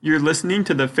You're listening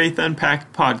to the Faith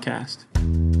Unpacked podcast.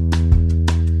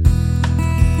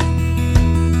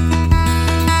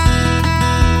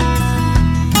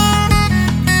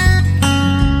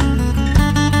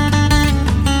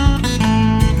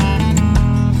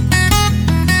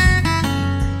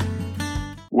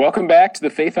 Welcome back to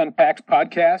the Faith Unpacked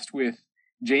podcast with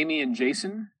Jamie and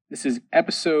Jason. This is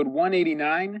episode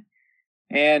 189,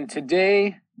 and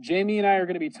today Jamie and I are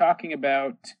going to be talking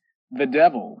about the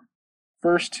devil.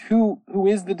 First, who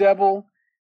is the devil,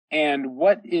 and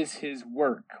what is his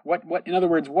work? What in other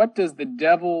words, what does the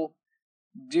devil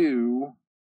do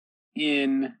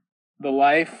in the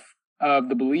life of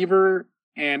the believer?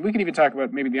 And we can even talk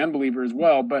about maybe the unbeliever as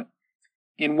well, but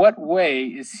in what way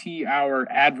is he our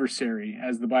adversary,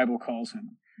 as the Bible calls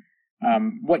him?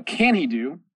 What can he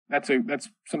do? That's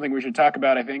something we should talk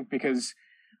about, I think, because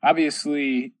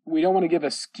obviously we don't want to give a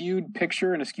skewed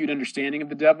picture and a skewed understanding of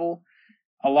the devil.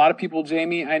 A lot of people,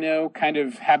 Jamie, I know, kind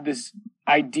of have this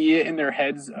idea in their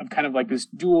heads of kind of like this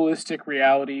dualistic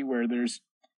reality where there's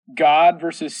God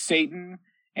versus Satan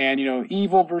and,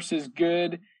 evil versus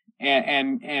good,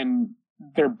 and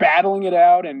they're battling it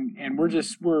out, and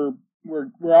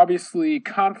we're obviously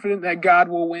confident that God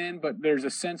will win, but there's a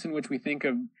sense in which we think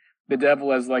of the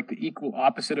devil as like the equal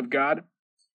opposite of God.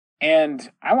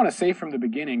 And I want to say from the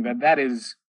beginning that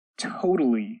is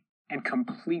totally and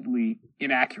completely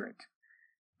inaccurate.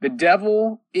 The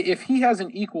devil, if he has an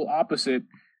equal opposite,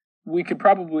 we could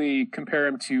probably compare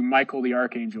him to Michael the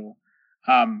archangel,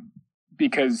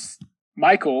 because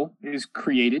Michael is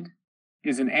created,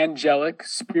 is an angelic,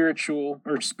 spiritual,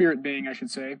 or spirit being, I should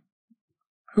say,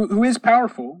 who is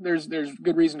powerful. There's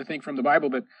good reason to think from the Bible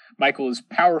that Michael is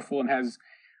powerful and has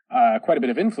quite a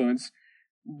bit of influence,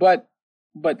 but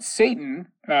Satan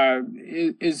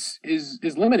is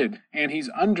limited, and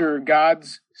he's under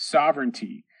God's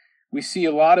sovereignty. We see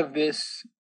a lot of this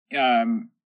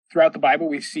throughout the Bible.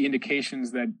 We see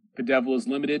indications that the devil is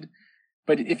limited.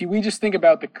 But if we just think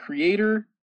about the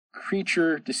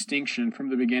creator-creature distinction from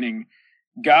the beginning,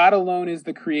 God alone is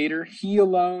the creator. He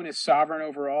alone is sovereign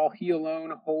over all. He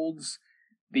alone holds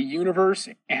the universe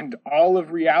and all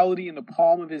of reality in the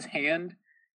palm of his hand,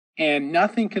 and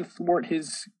nothing can thwart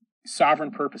his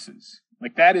sovereign purposes.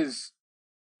 Like, that is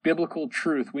biblical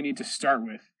truth we need to start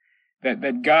with.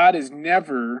 That God is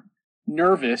never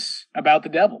nervous about the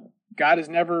devil. God is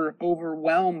never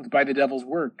overwhelmed by the devil's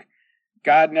work.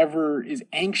 God never is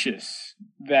anxious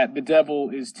that the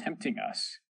devil is tempting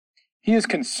us. He is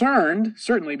concerned,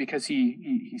 certainly, because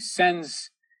he sends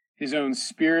his own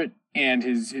spirit and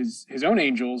his own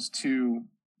angels to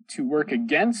work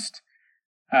against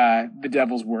the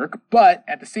devil's work. But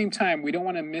at the same time, we don't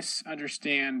want to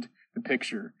misunderstand the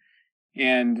picture.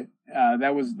 And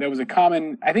that was a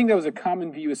common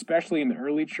view, especially in the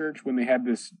early church, when they had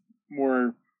this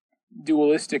more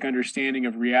dualistic understanding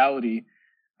of reality.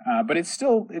 But it's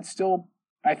still,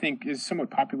 I think, is somewhat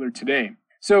popular today.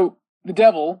 So the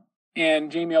devil,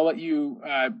 and Jamie, I'll let you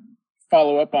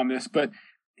follow up on this, but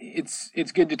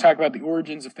it's good to talk about the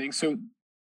origins of things. So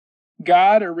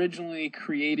God originally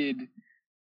created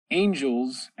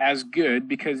angels as good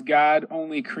because God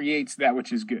only creates that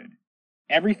which is good.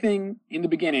 Everything in the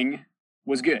beginning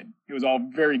was good. It was all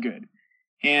very good.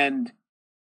 And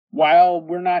while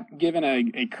we're not given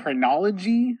a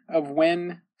chronology of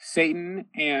when Satan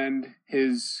and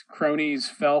his cronies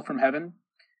fell from heaven,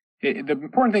 the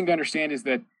important thing to understand is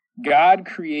that God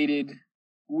created,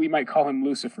 we might call him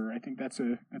Lucifer. I think that's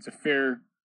a fair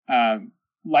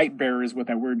light bearer is what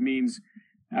that word means.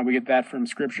 We get that from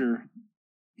Scripture.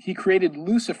 He created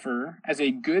Lucifer as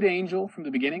a good angel from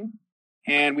the beginning.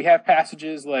 And we have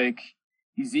passages like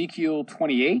Ezekiel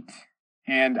 28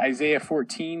 and Isaiah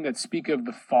 14 that speak of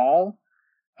the fall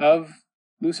of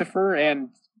Lucifer. And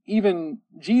even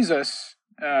Jesus,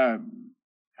 I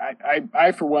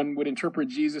for one, would interpret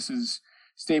Jesus'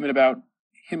 statement about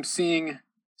him seeing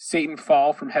Satan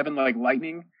fall from heaven like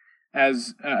lightning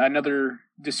as another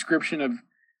description of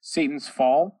Satan's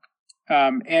fall.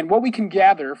 And what we can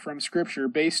gather from Scripture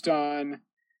based on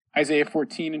Isaiah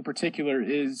 14 in particular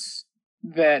is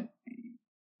that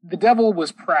the devil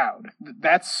was proud.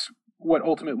 That's what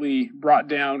ultimately brought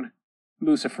down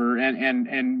Lucifer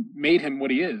and made him what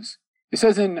he is. It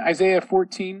says in Isaiah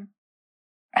 14,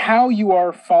 "How you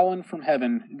are fallen from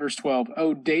heaven," verse 12,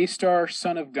 "O day star,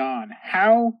 son of dawn,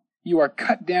 how you are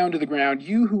cut down to the ground,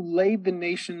 you who laid the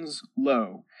nations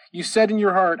low. You said in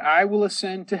your heart, I will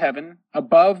ascend to heaven,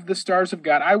 above the stars of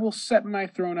God. I will set my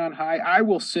throne on high. I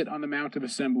will sit on the mount of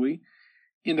assembly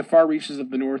in the far reaches of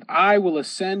the north. I will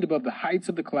ascend above the heights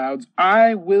of the clouds.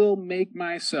 I will make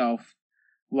myself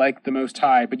like the Most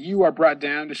High. But you are brought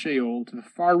down to Sheol, to the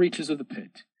far reaches of the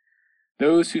pit.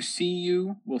 Those who see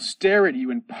you will stare at you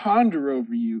and ponder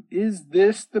over you. Is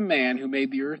this the man who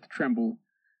made the earth tremble,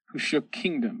 who shook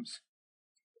kingdoms?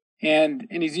 And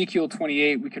in Ezekiel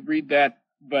 28, we could read that,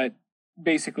 but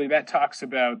basically that talks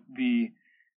about the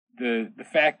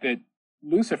fact that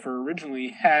Lucifer originally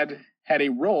had a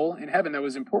role in heaven that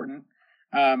was important.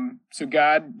 So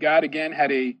God again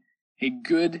had a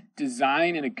good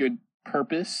design and a good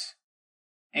purpose,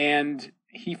 and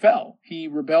he fell. He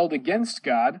rebelled against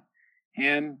God,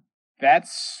 and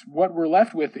that's what we're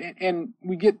left with. And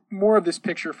we get more of this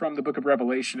picture from the book of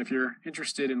Revelation if you're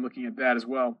interested in looking at that as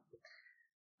well.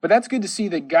 But that's good to see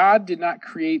that God did not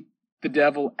create the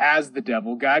devil as the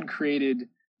devil. God created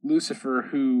Lucifer,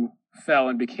 who fell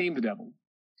and became the devil.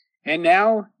 And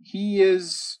now he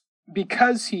is,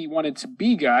 because he wanted to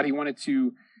be God, he wanted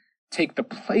to take the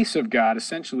place of God,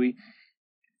 essentially.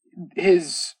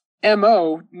 His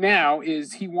MO now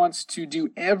is he wants to do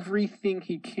everything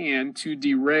he can to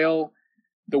derail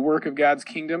the work of God's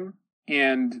kingdom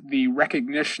and the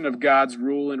recognition of God's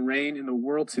rule and reign in the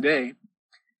world today.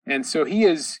 And so he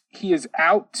is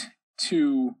out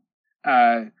to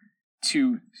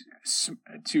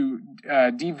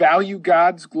devalue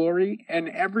God's glory in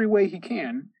every way he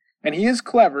can. And he is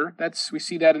clever. We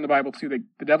see that in the Bible too.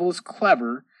 The devil is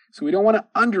clever. So we don't want to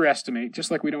underestimate,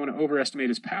 just like we don't want to overestimate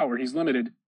his power. He's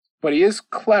limited. But he is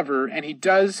clever, and he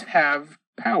does have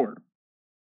power.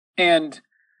 And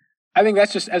I think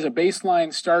that's just as a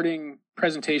baseline starting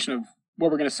presentation of what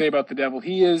we're going to say about the devil.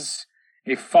 He is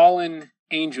a fallen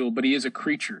angel, but he is a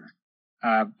creature.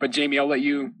 But Jamie, I'll let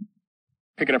you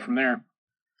pick it up from there.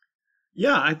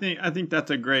 Yeah, I think that's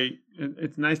a great.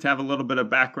 It's nice to have a little bit of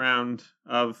background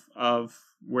of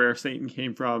where Satan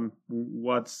came from.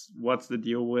 What's the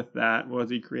deal with that? Was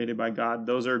he created by God?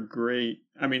 Those are great.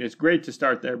 I mean, it's great to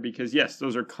start there because yes,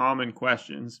 those are common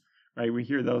questions, right? We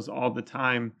hear those all the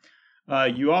time.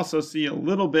 You also see a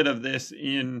little bit of this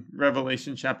in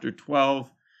Revelation chapter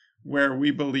 12, where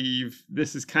we believe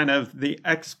this is kind of the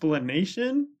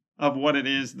explanation of what it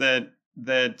is that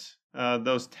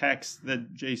those texts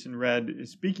that Jason read is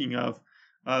speaking of.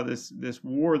 This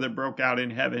war that broke out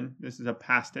in heaven. This is a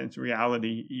past tense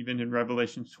reality. Even in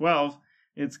Revelation 12,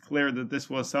 it's clear that this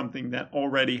was something that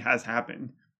already has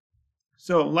happened.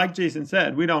 So like Jason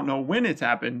said, we don't know when it's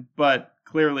happened, but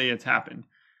clearly it's happened.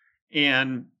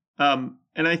 And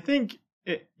I think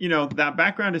that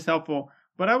background is helpful,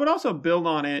 but I would also build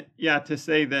on it, to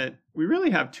say that we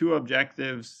really have two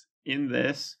objectives in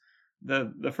this.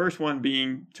 The first one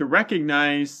being to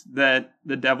recognize that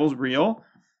the devil's real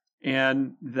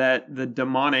and that the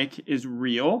demonic is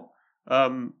real.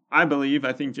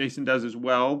 I think Jason does as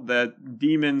well, that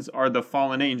demons are the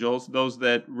fallen angels, those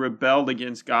that rebelled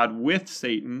against God with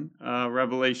Satan.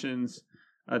 Revelations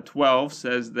 12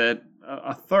 says that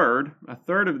a third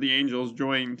of the angels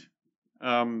joined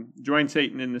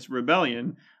Satan in this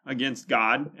rebellion against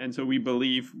God. And so we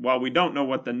believe, while we don't know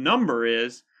what the number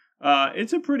is,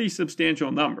 it's a pretty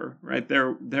substantial number, right?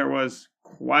 There was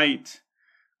quite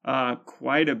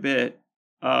a bit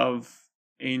of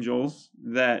angels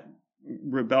that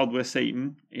rebelled with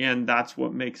Satan, and that's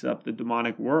what makes up the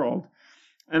demonic world.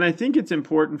 And I think it's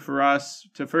important for us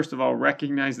to, first of all,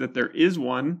 recognize that there is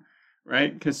one,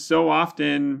 right? Because so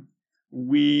often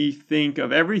we think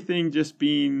of everything just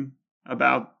being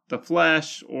about the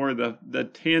flesh or the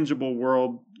tangible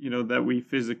world, that we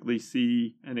physically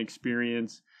see and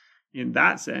experience in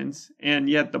that sense. And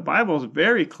yet the Bible is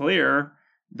very clear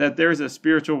that there's a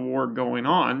spiritual war going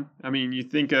on. I mean, you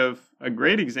think of a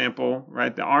great example,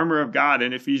 right? The armor of God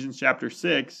in Ephesians chapter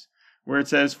 6, where it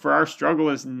says, "For our struggle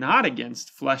is not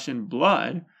against flesh and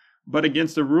blood, but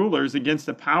against the rulers, against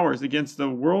the powers, against the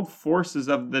world forces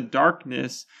of the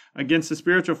darkness, against the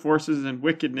spiritual forces and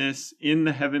wickedness in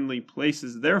the heavenly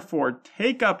places. Therefore,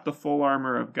 take up the full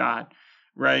armor of God,"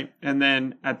 right? And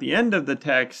then at the end of the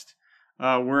text,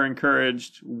 we're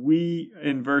encouraged,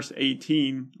 in verse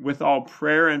 18, with all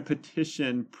prayer and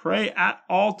petition, pray at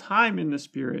all time in the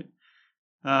Spirit.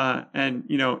 And,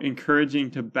 encouraging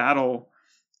to battle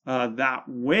that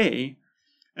way.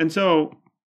 And so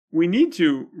we need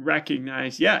to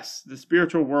recognize, yes, the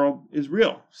spiritual world is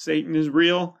real. Satan is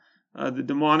real. The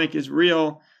demonic is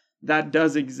real. That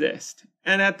does exist.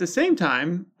 And at the same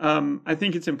time, I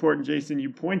think it's important, Jason, you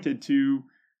pointed to,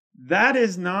 that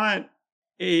is not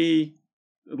a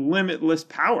limitless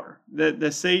power. That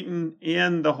the Satan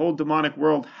and the whole demonic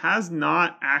world has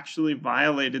not actually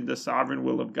violated the sovereign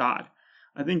will of God.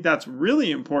 I think that's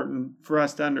really important for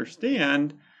us to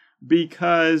understand,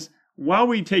 because while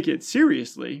we take it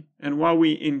seriously and while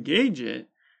we engage it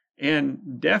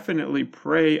and definitely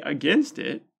pray against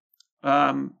it,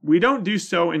 we don't do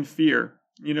so in fear.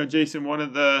 Jason, one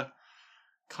of the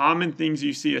common things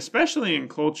you see, especially in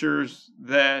cultures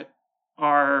that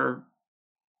are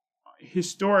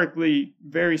historically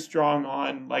very strong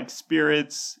on like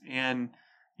spirits and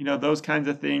those kinds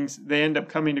of things, they end up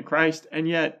coming to Christ, and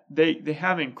yet they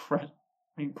have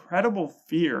incredible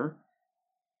fear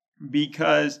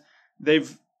because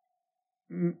they've,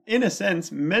 in a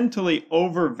sense, mentally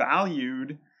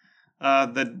overvalued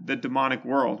the demonic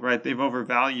world, right? They've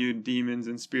overvalued demons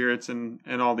and spirits and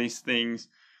all these things,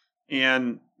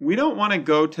 and we don't want to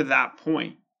go to that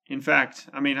point. In fact,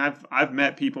 I mean, I've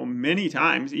met people many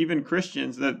times, even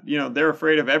Christians, that they're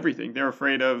afraid of everything. They're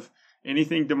afraid of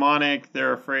anything demonic.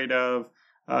 They're afraid of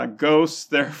ghosts.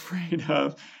 They're afraid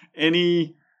of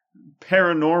any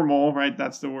paranormal, right?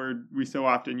 That's the word we so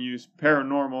often use.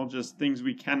 Paranormal, just things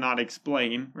we cannot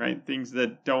explain, right? Things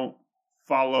that don't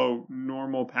follow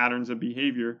normal patterns of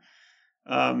behavior.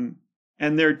 And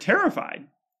they're terrified.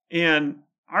 And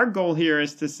our goal here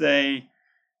is to say,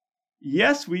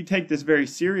 yes, we take this very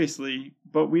seriously,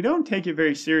 but we don't take it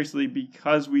very seriously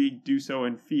because we do so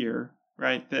in fear,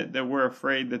 right? That we're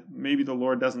afraid that maybe the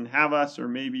Lord doesn't have us, or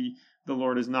maybe the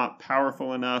Lord is not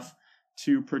powerful enough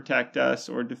to protect us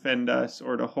or defend us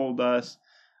or to hold us.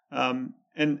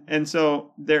 And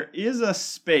so there is a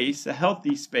space, a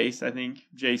healthy space, I think,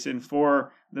 Jason,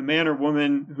 for the man or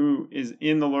woman who is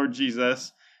in the Lord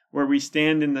Jesus, where we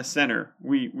stand in the center.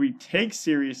 We take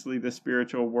seriously the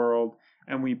spiritual world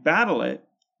and we battle it,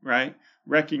 right?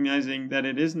 Recognizing that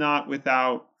it is not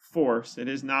without force. It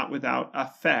is not without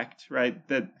effect, right?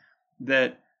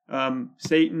 That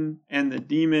Satan and the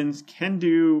demons can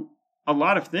do a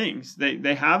lot of things.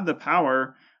 They have the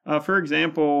power. For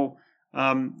example,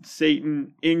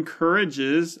 Satan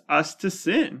encourages us to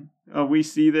sin. We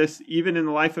see this even in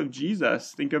the life of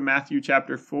Jesus. Think of Matthew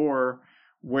chapter 4,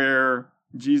 where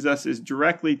Jesus is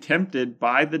directly tempted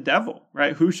by the devil,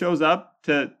 right? Who shows up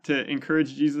to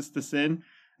encourage Jesus to sin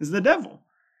is the devil.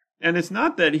 And it's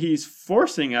not that he's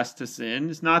forcing us to sin.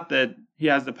 It's not that he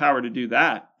has the power to do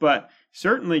that, but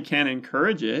certainly can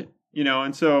encourage it,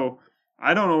 and so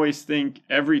I don't always think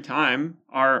every time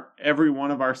every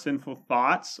one of our sinful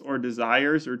thoughts or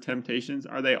desires or temptations,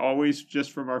 are they always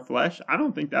just from our flesh? I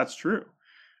don't think that's true,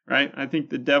 right? I think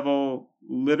the devil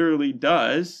literally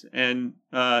does, and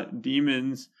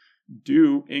demons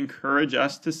do encourage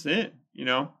us to sin,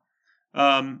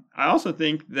 I also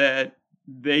think that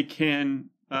they can,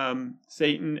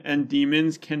 Satan and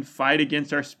demons can fight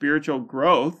against our spiritual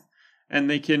growth, and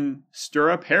they can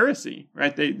stir up heresy,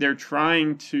 right? They're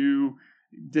trying to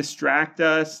distract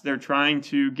us. They're trying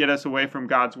to get us away from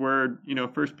God's word.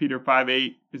 1 Peter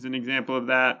 5:8 is an example of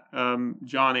that.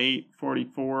 John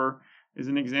 8:44 is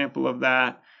an example of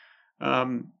that.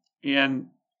 And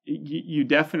you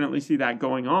definitely see that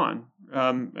going on.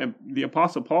 And the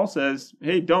Apostle Paul says,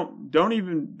 hey, don't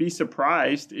even be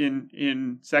surprised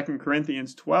in 2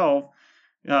 Corinthians 12.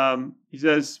 He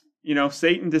says,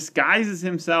 Satan disguises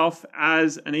himself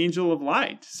as an angel of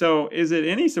light. So is it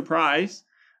any surprise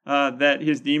that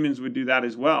his demons would do that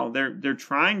as well? They're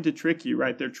trying to trick you,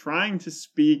 right? They're trying to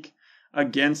speak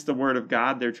against the word of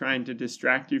God. They're trying to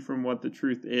distract you from what the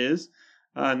truth is.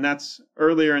 And that's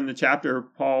earlier in the chapter,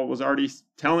 Paul was already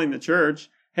telling the church,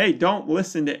 hey, don't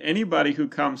listen to anybody who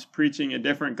comes preaching a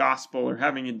different gospel or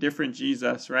having a different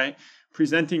Jesus, right?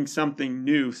 Presenting something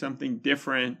new, something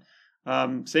different.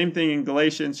 Same thing in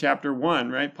Galatians chapter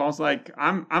 1, right? Paul's like,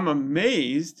 I'm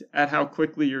amazed at how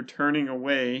quickly you're turning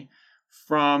away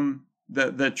from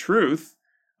the truth.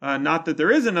 Not that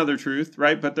there is another truth,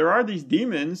 right? But there are these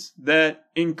demons that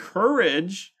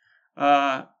encourage,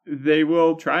 they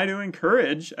will try to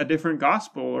encourage a different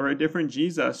gospel or a different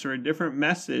Jesus or a different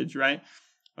message, right?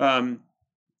 And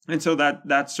so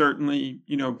that's certainly,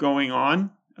 going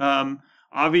on.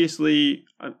 Obviously,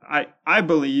 I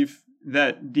believe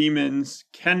that demons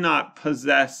cannot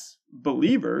possess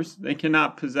believers. They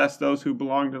cannot possess those who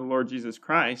belong to the Lord Jesus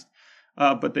Christ.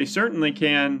 But they certainly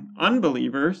can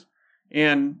unbelievers.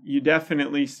 And you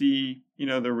definitely see,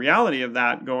 the reality of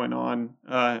that going on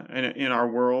in our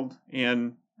world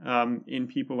and in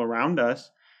people around us.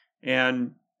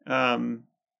 And, and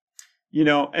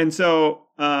so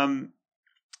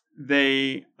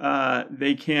they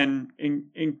can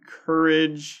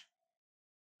encourage,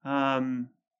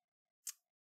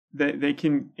 they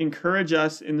can encourage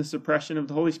us in the suppression of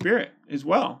the Holy Spirit as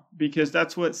well, because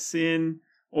that's what sin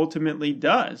ultimately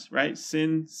does, right?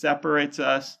 Sin separates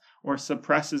us or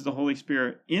suppresses the Holy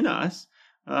Spirit in us.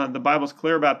 The Bible's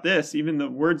clear about this. Even the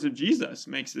words of Jesus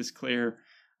makes this clear,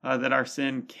 that our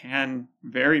sin can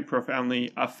very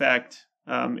profoundly affect.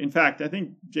 In fact, I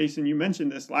think, Jason, you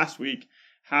mentioned this last week,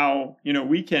 how,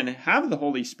 we can have the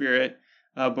Holy Spirit,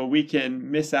 but we can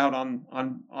miss out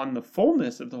on the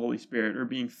fullness of the Holy Spirit or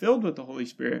being filled with the Holy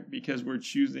Spirit because we're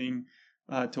choosing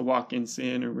to walk in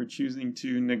sin, or we're choosing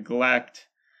to neglect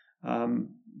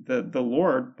the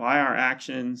Lord by our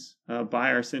actions,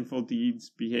 by our sinful deeds,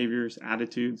 behaviors,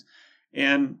 attitudes,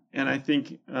 and I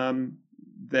think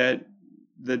that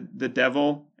the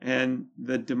devil and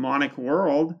the demonic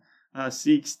world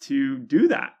seeks to do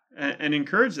that and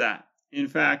encourage that. In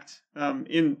fact,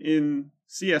 in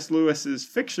C.S. Lewis's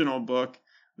fictional book,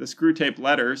 The Screwtape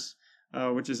Letters,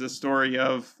 which is a story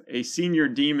of a senior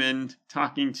demon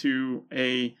talking to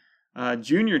a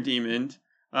junior demon,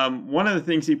 one of the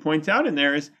things he points out in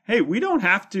there is, hey, we don't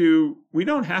have to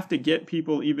get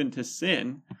people even to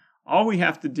sin. All we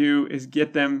have to do is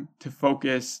get them to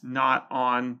focus not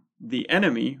on the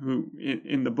enemy, who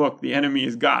in the book, the enemy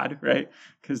is God, right?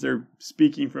 Because they're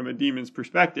speaking from a demon's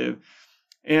perspective.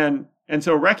 And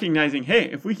so recognizing, hey,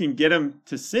 if we can get them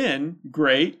to sin,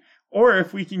 great. Or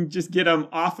if we can just get them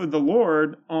off of the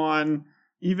Lord on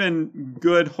even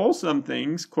good, wholesome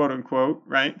things, quote unquote,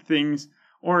 right? Things,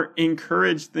 or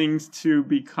encourage things to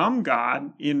become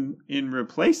God in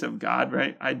replace of God,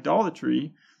 right?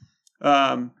 Idolatry.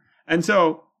 And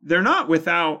so they're not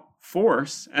without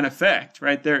force and effect,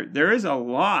 right? There is a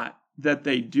lot that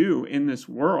they do in this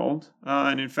world.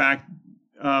 And in fact,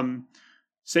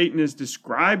 Satan is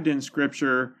described in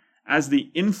Scripture as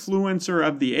the influencer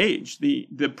of the age,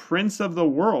 the prince of the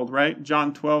world, right?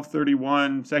 John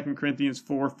 12:31, 2 Corinthians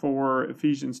 4:4,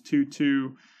 Ephesians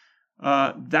 2:2.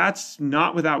 That's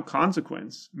not without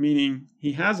consequence, meaning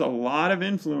he has a lot of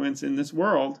influence in this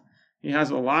world. He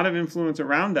has a lot of influence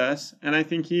around us, and I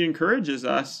think he encourages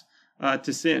us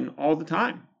to sin all the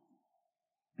time.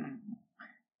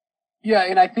 Yeah,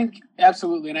 and I think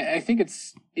absolutely, and I think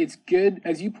it's good,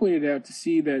 as you pointed out, to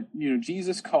see that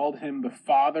Jesus called him the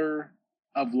father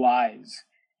of lies,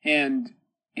 and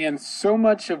so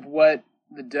much of what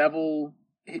the devil,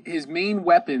 his main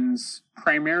weapons,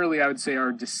 primarily I would say,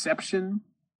 are deception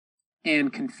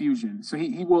and confusion. So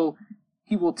he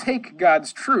will take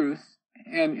God's truth,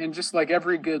 and just like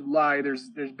every good lie, there's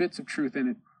bits of truth in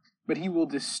it, but he will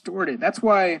distort it. That's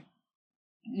why.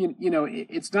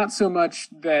 It's not so much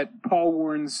that Paul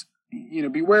warns,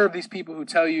 beware of these people who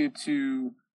tell you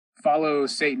to follow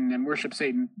Satan and worship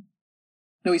Satan.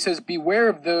 No, he says, beware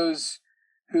of those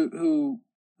who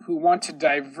want to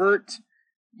divert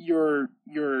your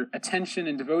attention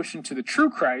and devotion to the true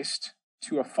Christ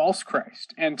to a false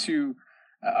Christ and to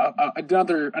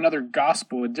another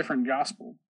gospel, a different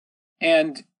gospel.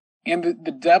 And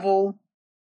the devil,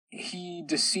 he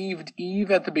deceived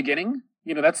Eve at the beginning.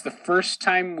 That's the first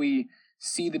time we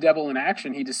see the devil in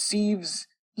action. He deceives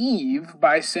Eve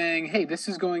by saying, hey, this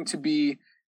is going to be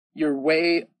your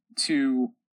way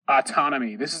to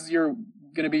autonomy. This is going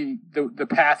to be the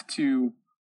path to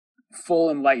full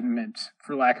enlightenment,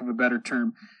 for lack of a better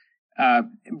term.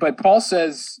 But Paul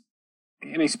says,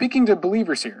 and he's speaking to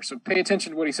believers here, so pay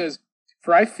attention to what he says.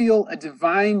 For I feel a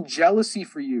divine jealousy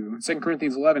for you, 2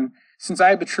 Corinthians 11, since I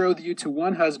have betrothed you to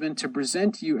one husband to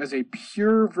present you as a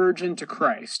pure virgin to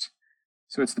Christ.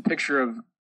 So it's the picture of,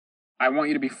 I want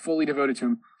you to be fully devoted to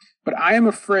him. But I am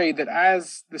afraid that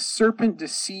as the serpent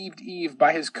deceived Eve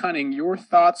by his cunning, your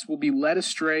thoughts will be led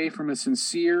astray from a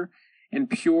sincere and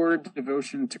pure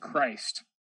devotion to Christ.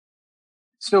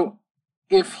 So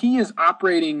if he is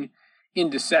operating in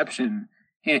deception,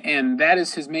 and that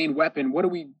is his main weapon, what do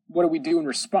we do in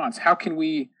response?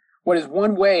 What is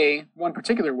one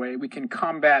particular way we can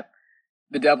combat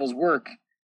the devil's work?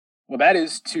 Well, that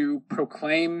is to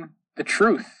proclaim the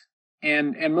truth,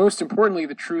 and most importantly,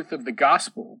 the truth of the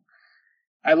gospel.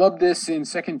 I love this in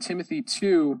 2 Timothy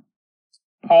 2.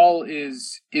 Paul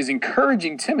is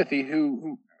encouraging Timothy,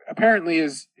 who apparently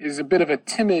is a bit of a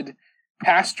timid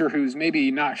pastor who's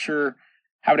maybe not sure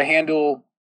how to handle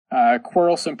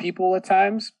quarrelsome people at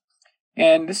times.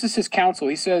 And this is his counsel.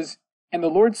 He says, and the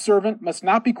Lord's servant must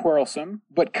not be quarrelsome,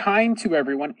 but kind to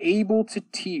everyone, able to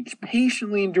teach,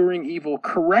 patiently enduring evil,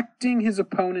 correcting his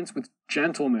opponents with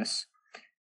gentleness.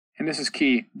 And this is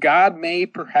key. God may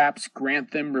perhaps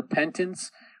grant them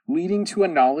repentance, leading to a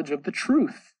knowledge of the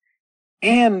truth.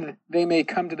 And they may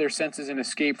come to their senses and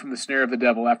escape from the snare of the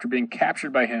devil after being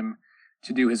captured by him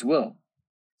to do his will.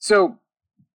 So,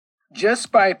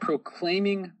 just by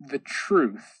proclaiming the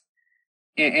truth,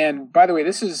 and by the way,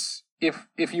 this is,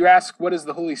 if you ask what does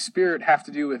the Holy Spirit have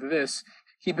to do with this,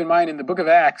 keep in mind in the book of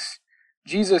Acts,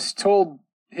 Jesus told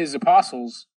his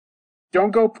apostles,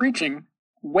 don't go preaching,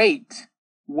 wait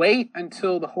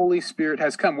until the Holy Spirit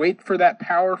has come. Wait for that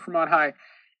power from on high,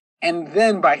 and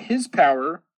then by his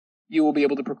power, you will be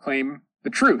able to proclaim the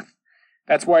truth.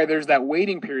 that's why there's that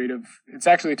waiting period of, it's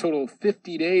actually a total of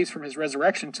 50 days from his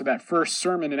resurrection to that first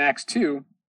sermon in Acts 2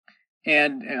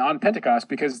 and on Pentecost,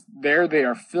 because there they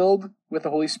are filled with the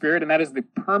Holy Spirit, and that is the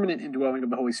permanent indwelling of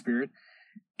the Holy Spirit.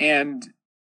 And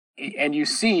you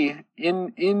see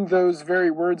in those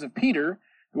very words of Peter,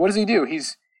 what does he do?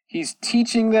 He's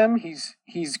teaching them,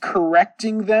 he's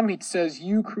correcting them. He says,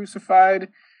 you crucified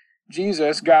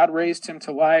Jesus, God raised him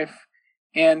to life.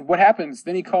 And what happens?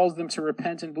 Then he calls them to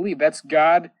repent and believe. That's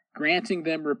God granting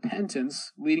them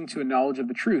repentance, leading to a knowledge of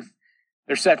the truth.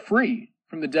 They're set free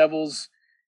from the devil's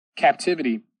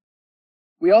captivity.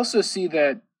 We also see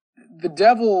that the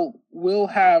devil will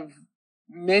have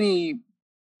many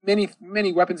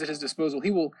weapons at his disposal.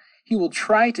 He will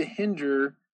try to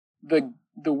hinder the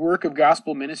work of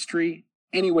gospel ministry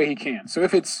any way he can. So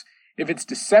if it's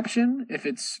deception, if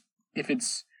it's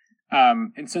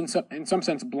in some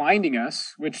sense blinding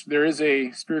us, which there is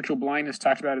a spiritual blindness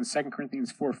talked about in 2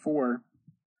 Corinthians 4:4,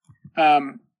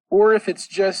 or if it's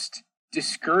just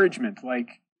discouragement,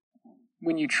 like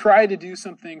when you try to do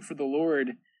something for the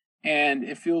Lord and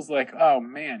it feels like, oh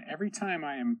man, every time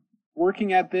I am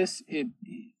working at this,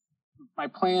 my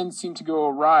plans seem to go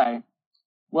awry.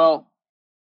 Well,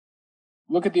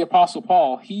 look at the Apostle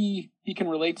Paul. He can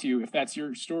relate to you if that's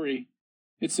your story.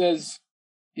 It says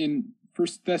in 1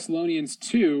 Thessalonians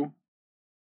 2,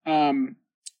 and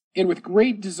with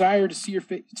great desire to see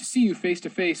you face to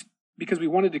face, because we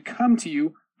wanted to come to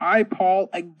you, I, Paul,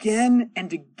 again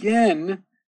and again,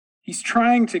 he's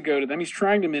trying to go to them, he's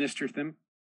trying to minister to them,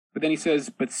 but then he says,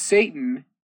 but Satan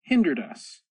hindered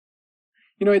us.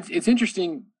 You know, it's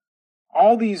interesting,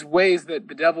 all these ways that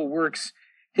the devil works,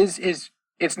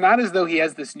 it's not as though he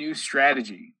has this new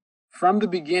strategy. From the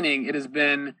beginning, it has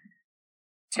been,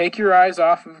 take your eyes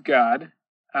off of God.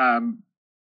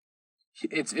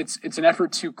 It's an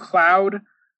effort to cloud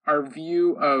our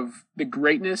view of the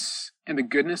greatness and the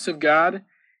goodness of God,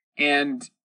 and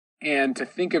to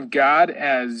think of God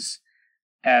as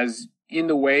in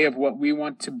the way of what we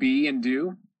want to be and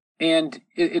do. And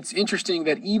it's interesting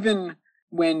that even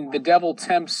when the devil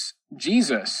tempts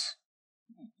Jesus,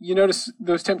 you notice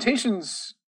those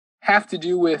temptations have to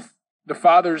do with the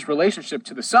Father's relationship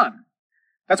to the Son.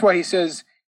 That's why he says,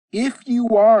 if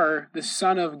you are the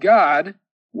Son of God,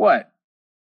 what?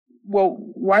 Well,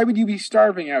 why would you be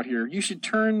starving out here? You should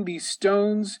turn these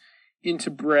stones into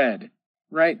bread,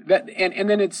 right? That and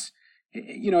then it's,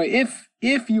 you know,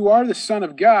 if you are the Son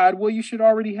of God, well, you should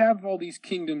already have all these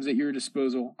kingdoms at your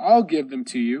disposal. I'll give them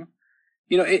to you.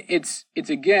 You know, it's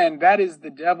again, that is the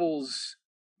devil's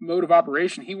mode of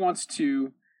operation. He wants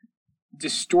to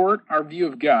distort our view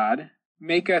of God,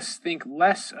 make us think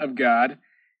less of God,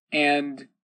 and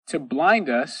to blind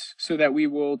us so that we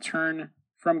will turn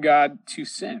from God to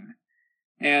sin.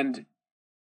 And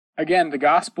again, the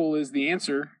gospel is the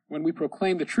answer. When we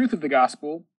proclaim the truth of the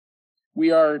gospel,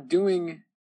 we are doing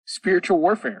spiritual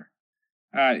warfare.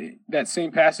 That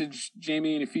same passage,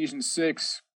 Jamie, in Ephesians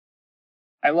 6,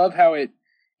 I love how it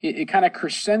kind of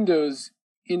crescendos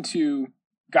into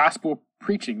gospel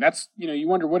preaching. That's, you know, you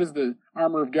wonder, what is the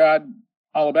armor of God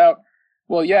all about?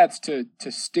 Well, yeah, it's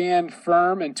to stand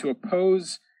firm and to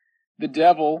oppose the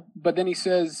devil. But then he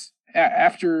says,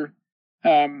 after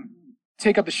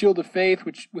take up the shield of faith,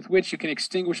 with which you can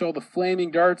extinguish all the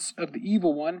flaming darts of the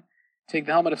evil one. Take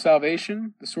the helmet of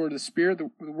salvation, the sword of the Spirit, the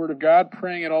word of God,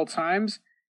 praying at all times.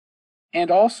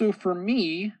 And also for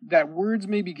me, that words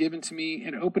may be given to me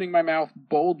in opening my mouth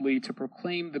boldly to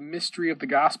proclaim the mystery of the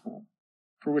gospel,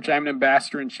 for which I am an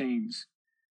ambassador in chains.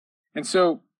 And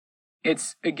so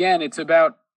it's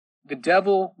about the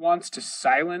devil wants to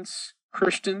silence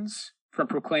Christians from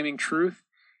proclaiming truth,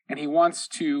 and he wants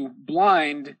to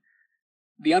blind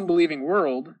the unbelieving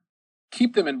world,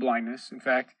 keep them in blindness, in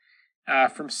fact,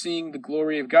 from seeing the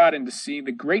glory of God and to seeing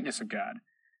the greatness of God.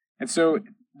 And so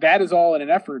that is all in an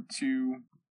effort to,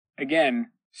 again,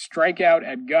 strike out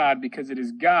at God, because it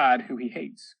is God who he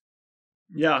hates.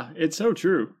 Yeah, it's so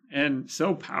true and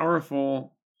so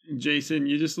powerful, Jason.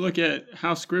 You just look at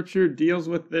how Scripture deals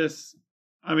with this.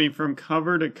 I mean, from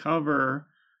cover to cover,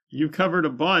 you've covered a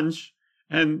bunch,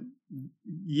 and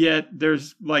yet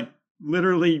there's like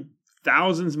literally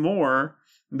thousands more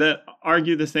that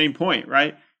argue the same point,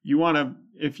 right?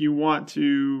 If you want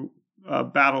to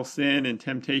battle sin and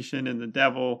temptation and the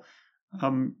devil,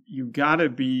 you got to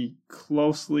be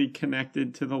closely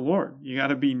connected to the Lord. You got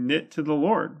to be knit to the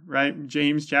Lord, right?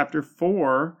 James chapter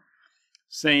 4,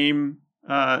 same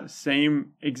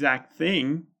exact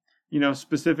thing, you know,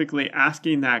 specifically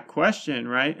asking that question,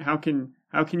 right? How can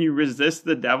you resist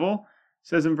the devil? It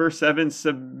says in verse 7,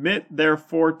 submit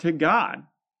therefore to God.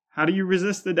 How do you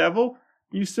resist the devil?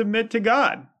 You submit to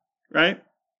God, right?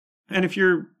 And if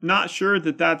you're not sure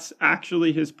that that's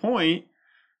actually his point,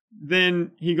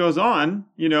 then he goes on,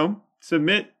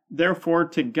 submit therefore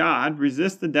to God,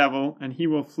 resist the devil, and he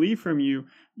will flee from you.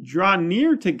 Draw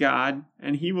near to God,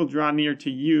 and he will draw near to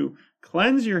you.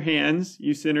 Cleanse your hands,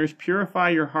 you sinners. Purify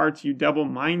your hearts, you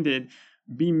double-minded.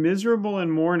 Be miserable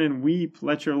and mourn and weep.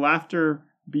 Let your laughter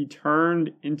be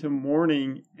turned into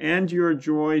mourning, and your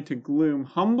joy to gloom.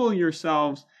 Humble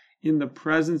yourselves in the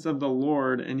presence of the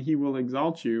Lord, and he will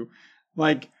exalt you.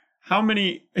 Like, how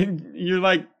many, you're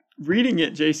like reading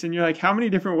it, Jason, you're like, how many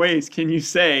different ways can you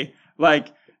say,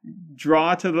 like,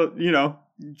 draw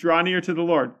near to the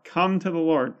Lord, come to the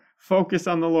Lord, focus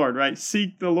on the Lord, right?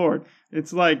 Seek the Lord.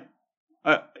 It's like,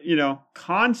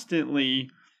 constantly.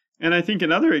 And I think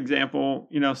another example,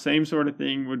 same sort of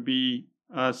thing would be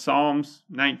Psalms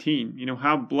 19.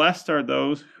 How blessed are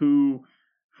those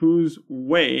whose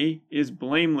way is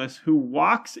blameless, who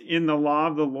walks in the law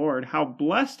of the Lord. How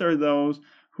blessed are those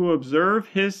who observe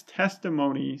his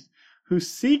testimonies, who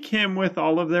seek him with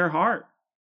all of their heart,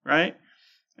 right?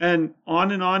 And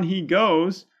on he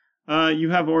goes.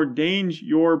 You have ordained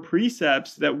your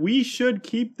precepts that we should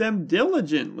keep them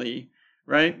diligently,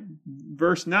 right?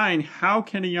 Verse 9, how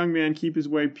can a young man keep his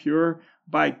way pure?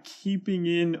 By keeping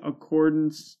in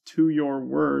accordance to your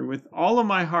word. With all of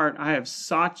my heart I have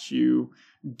sought you.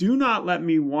 Do not let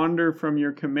me wander from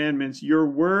your commandments. Your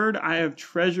word I have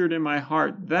treasured in my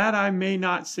heart, that I may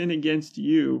not sin against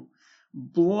you.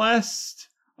 Blessed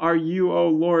are you, O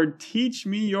Lord. Teach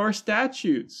me your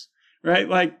statutes. Right?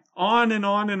 Like on and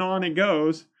on and on it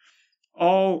goes,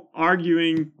 all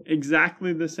arguing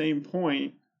exactly the same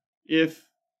point. If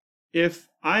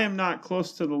I am not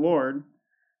close to the Lord,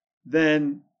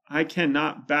 then I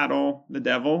cannot battle the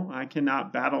devil. I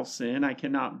cannot battle sin. I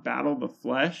cannot battle the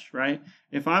flesh, right?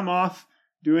 If I'm off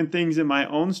doing things in my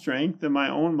own strength and my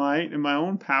own might and my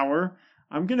own power,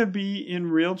 I'm going to be in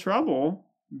real trouble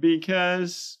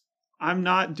because I'm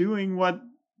not doing what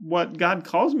God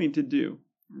calls me to do.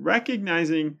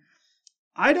 Recognizing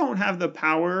I don't have the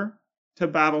power to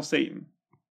battle Satan.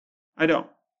 I don't.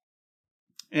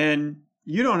 And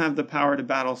you don't have the power to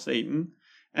battle Satan.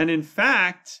 And in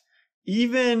fact,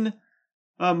 even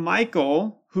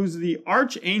Michael, who's the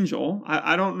archangel,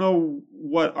 I don't know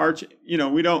what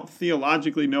we don't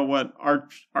theologically know what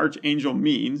archangel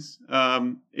means.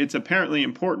 It's apparently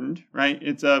important, right?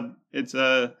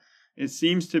 It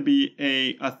seems to be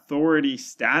a authority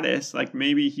status, like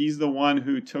maybe he's the one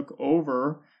who took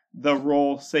over the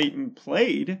role Satan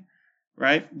played,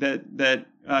 right? That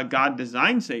God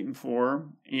designed Satan for.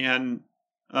 And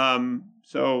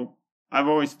so I've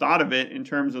always thought of it in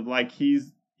terms of like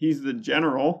he's the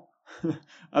general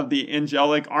of the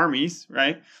angelic armies,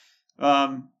 right?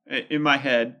 In my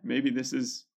head, maybe this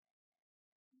is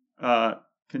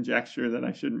conjecture that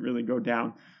I shouldn't really go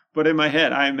down. But in my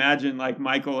head, I imagine like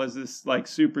Michael as this like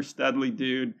super studly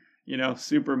dude,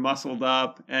 super muscled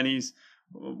up, and he's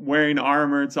wearing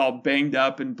armor. It's all banged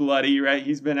up and bloody, right?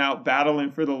 He's been out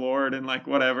battling for the Lord and like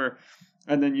whatever.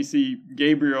 And then you see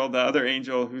Gabriel, the other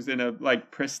angel, who's in a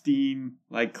like pristine,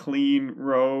 like clean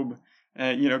robe,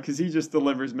 and because he just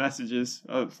delivers messages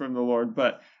from the Lord.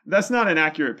 But that's not an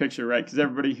accurate picture, right? Because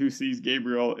everybody who sees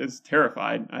Gabriel is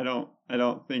terrified. I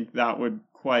don't think that would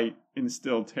quite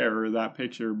instill terror, that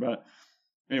picture. But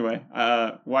anyway,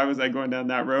 why was I going down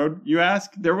that road, you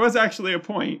ask? There was actually a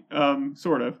point,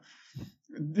 sort of.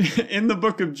 In the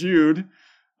book of Jude,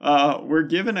 we're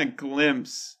given a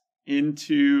glimpse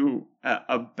into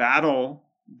a battle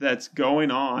that's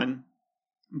going on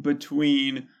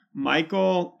between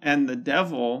Michael and the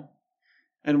devil.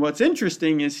 And what's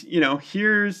interesting is,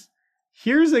 here's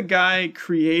a guy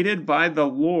created by the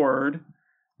Lord,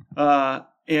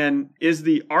 and is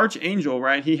the archangel,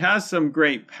 right? He has some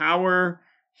great power.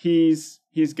 He's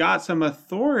got some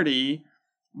authority.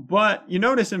 But you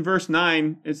notice in verse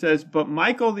 9, it says, but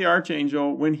Michael the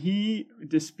archangel, when he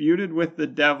disputed with the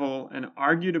devil and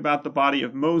argued about the body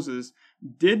of Moses,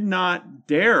 did not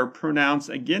dare pronounce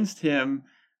against him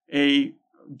a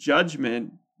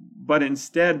judgment, but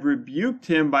instead rebuked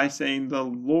him by saying, the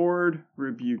Lord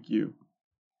rebuke you.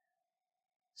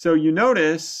 So you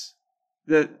notice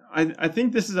that I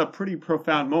think this is a pretty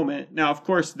profound moment. Now, of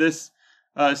course, this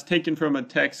is taken from a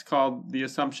text called The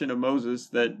Assumption of Moses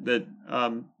that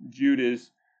Jude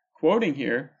is quoting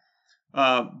here.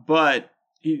 But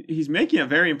he's making a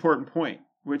very important point,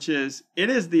 which is it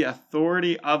is the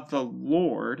authority of the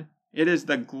Lord. It is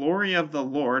the glory of the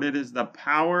Lord. It is the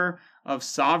power of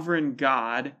sovereign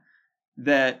God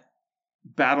that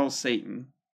battles Satan,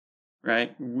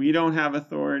 right? We don't have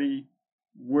authority.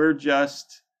 We're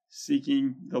just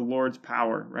seeking the Lord's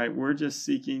power, right? We're just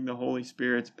seeking the Holy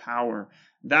Spirit's power.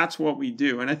 That's what we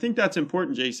do. And I think that's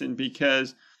important, Jason,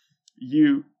 because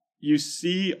you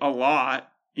see a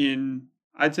lot in,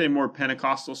 I'd say, more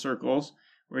Pentecostal circles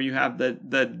where you have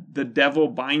the devil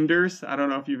binders. I don't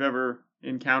know if you've ever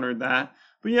encountered that,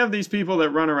 but you have these people that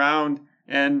run around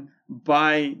and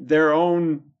by their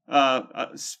own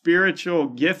spiritual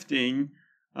gifting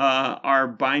are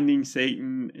binding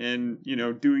Satan and,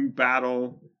 doing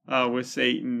battle with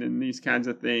Satan and these kinds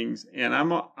of things. And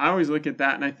I always look at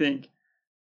that and I think,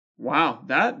 wow,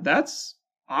 that's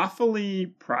awfully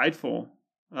prideful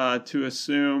to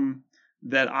assume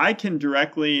that I can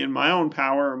directly, in my own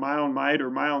power or my own might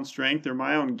or my own strength or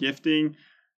my own gifting,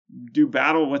 do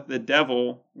battle with the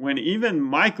devil, when even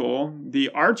Michael, the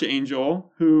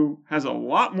archangel, who has a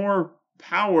lot more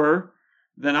power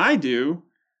than I do,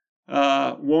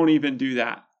 won't even do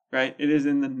that, right? It is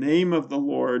in the name of the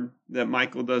Lord that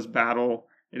Michael does battle.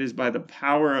 It is by the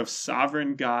power of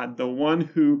sovereign God, the one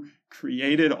who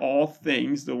created all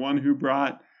things, the one who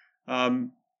brought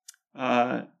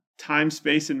time,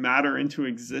 space, and matter into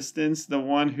existence, the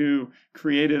one who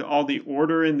created all the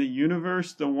order in the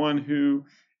universe, the one who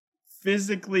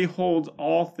physically holds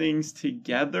all things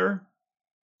together.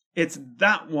 It's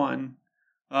that one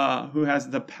who has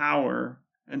the power.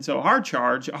 And so our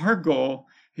charge, our goal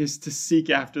is to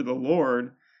seek after the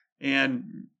Lord,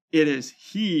 and it is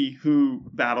he who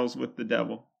battles with the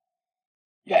devil.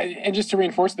 Yeah, and just to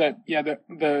reinforce that, yeah,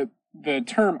 the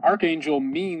term archangel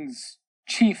means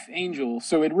chief angel,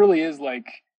 so it really is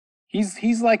like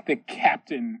he's like the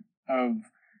captain of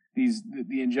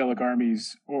the angelic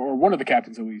armies, or one of the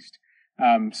captains at least.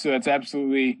 So that's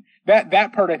absolutely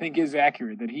that part I think is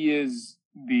accurate, that he is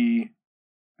the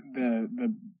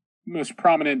most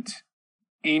prominent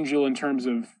angel in terms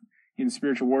of in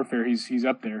spiritual warfare. He's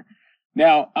up there.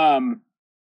 Now,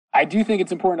 I do think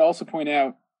it's important to also point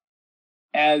out,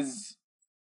 as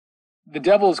the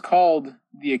devil is called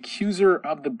the accuser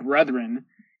of the brethren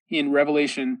in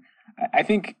Revelation, I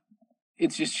think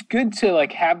it's just good to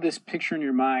have this picture in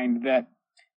your mind that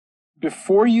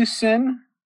before you sin,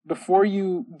 before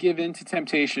you give in to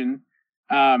temptation,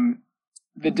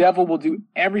 the devil will do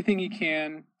everything he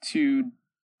can to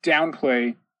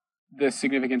downplay the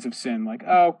significance of sin. Like,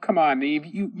 oh, come on, Eve,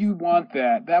 you want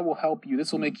that. That will help you.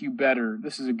 This will make you better.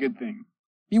 This is a good thing.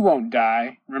 You won't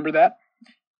die. Remember that?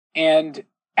 And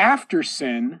after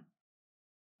sin,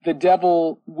 the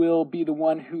devil will be the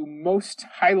one who most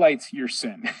highlights your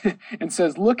sin and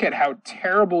says, look at how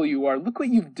terrible you are. Look what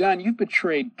you've done. You've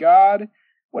betrayed God.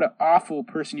 What an awful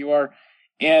person you are.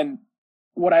 And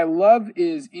what I love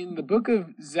is in the book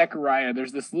of Zechariah,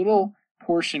 there's this little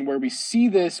portion where we see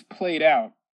this played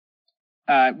out.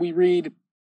 We read,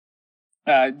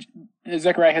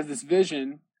 Zechariah has this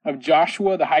vision of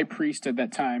Joshua, the high priest at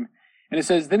that time. And it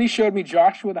says, then he showed me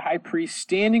Joshua, the high priest,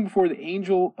 standing before the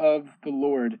angel of the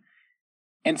Lord,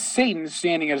 and Satan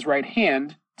standing at his right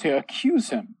hand to accuse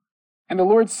him. And the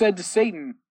Lord said to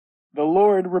Satan, the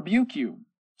Lord rebuke you.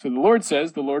 So the Lord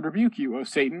says, the Lord rebuke you, O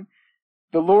Satan.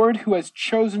 The Lord who has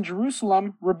chosen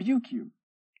Jerusalem rebuke you.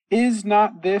 Is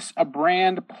not this a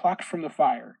brand plucked from the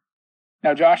fire?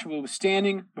 Now Joshua was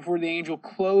standing before the angel,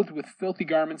 clothed with filthy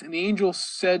garments, and the angel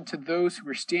said to those who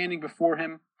were standing before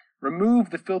him, remove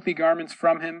the filthy garments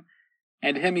from him.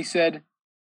 And to him he said,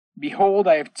 behold,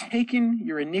 I have taken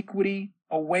your iniquity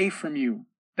away from you,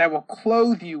 that will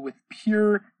clothe you with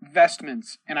pure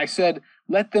vestments. And I said,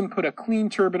 let them put a clean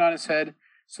turban on his head.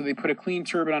 So they put a clean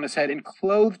turban on his head and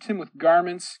clothed him with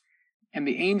garments. And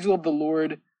the angel of the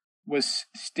Lord was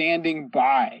standing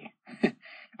by.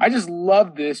 I just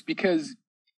love this because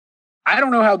I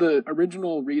don't know how the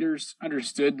original readers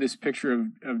understood this picture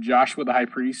of Joshua the high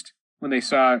priest when they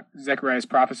saw Zechariah's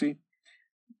prophecy.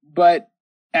 But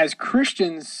as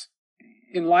Christians,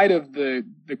 in light of the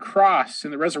cross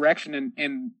and the resurrection,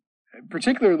 and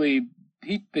particularly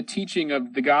the teaching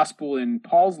of the gospel in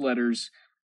Paul's letters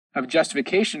of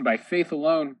justification by faith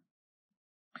alone,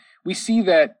 we see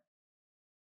that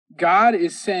God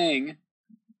is saying,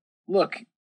 look,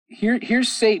 here's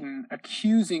Satan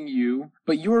accusing you,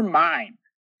 but you're mine.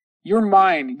 You're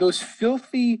mine. Those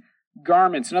filthy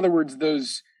garments, in other words,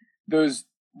 that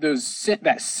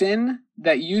sin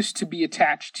that used to be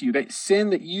attached to you, that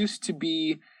sin that used to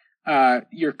be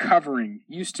your covering,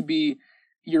 used to be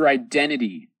your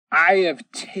identity. I have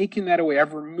taken that away.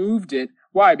 I've removed it.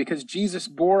 Why? Because Jesus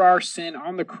bore our sin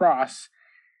on the cross,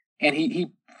 and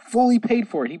he fully paid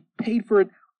for it. He paid for it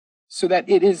so that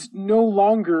it is no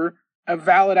longer a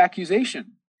valid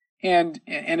accusation. And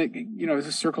it,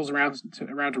 this circles around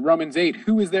to Romans 8.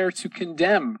 Who is there to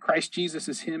condemn? Christ Jesus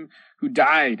is him who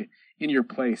died in your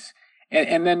place.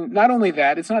 And then not only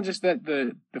that, it's not just that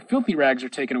the filthy rags are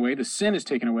taken away, the sin is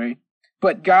taken away,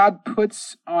 but God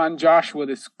puts on Joshua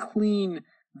this clean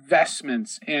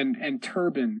vestments and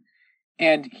turban,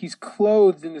 and he's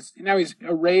clothed in this, now he's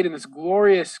arrayed in this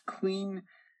glorious, clean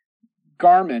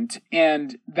garment,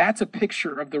 and that's a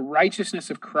picture of the righteousness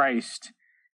of Christ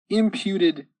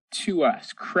imputed to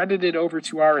us, credited over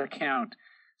to our account,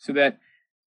 so that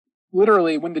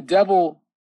literally when the devil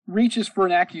reaches for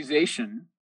an accusation,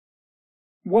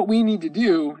 what we need to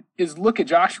do is look at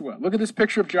Joshua. Look at this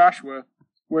picture of Joshua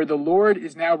where the Lord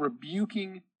is now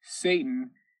rebuking Satan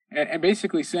and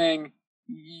basically saying,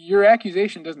 your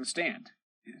accusation doesn't stand.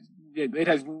 It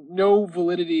has no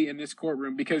validity in this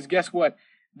courtroom, because guess what?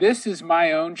 This is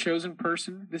my own chosen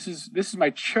person. This is my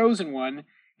chosen one,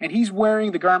 and he's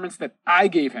wearing the garments that I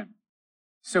gave him.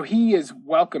 So he is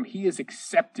welcome. He is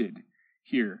accepted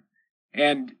here.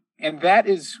 And that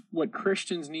is what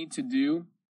Christians need to do.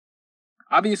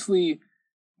 Obviously,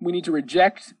 we need to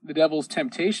reject the devil's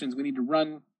temptations. We need to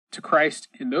run to Christ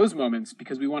in those moments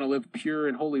because we want to live pure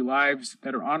and holy lives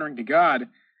that are honoring to God.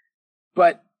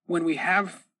 But when we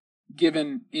have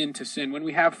given in to sin, when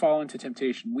we have fallen to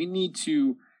temptation, we need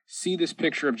to see this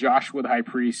picture of Joshua the high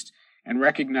priest and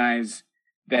recognize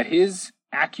that his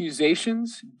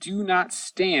accusations do not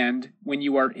stand when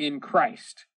you are in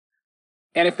Christ.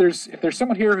 And if there's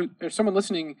someone here, there's someone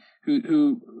listening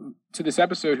who to this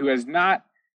episode who has not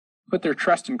put their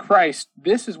trust in Christ,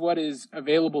 this is what is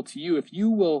available to you. If you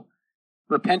will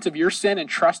repent of your sin and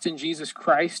trust in Jesus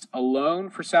Christ alone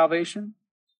for salvation,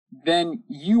 then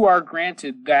you are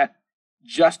granted that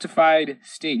justified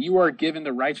state. You are given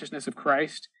the righteousness of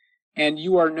Christ, and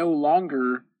you are no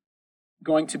longer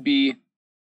going to be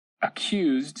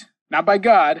accused, not by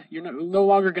God. You're no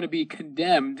longer going to be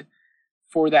condemned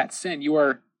for that sin. You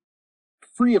are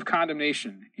free of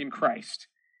condemnation in Christ.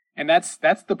 And that's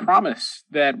the promise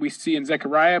that we see in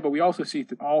Zechariah, but we also see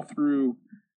all through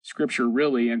Scripture,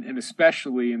 really, and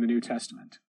especially in the New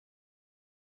Testament.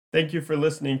 Thank you for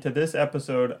listening to this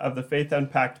episode of the Faith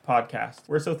Unpacked podcast.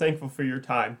 We're so thankful for your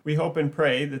time. We hope and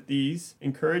pray that these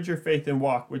encourage your faith and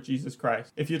walk with Jesus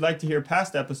Christ. If you'd like to hear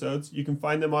past episodes, you can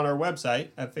find them on our website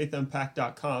at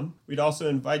faithunpacked.com. We'd also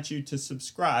invite you to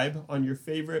subscribe on your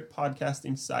favorite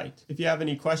podcasting site. If you have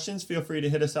any questions, feel free to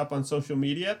hit us up on social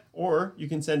media, or you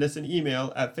can send us an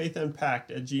email at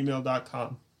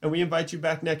faithunpacked@gmail.com. And we invite you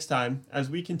back next time as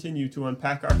we continue to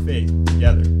unpack our faith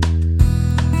together.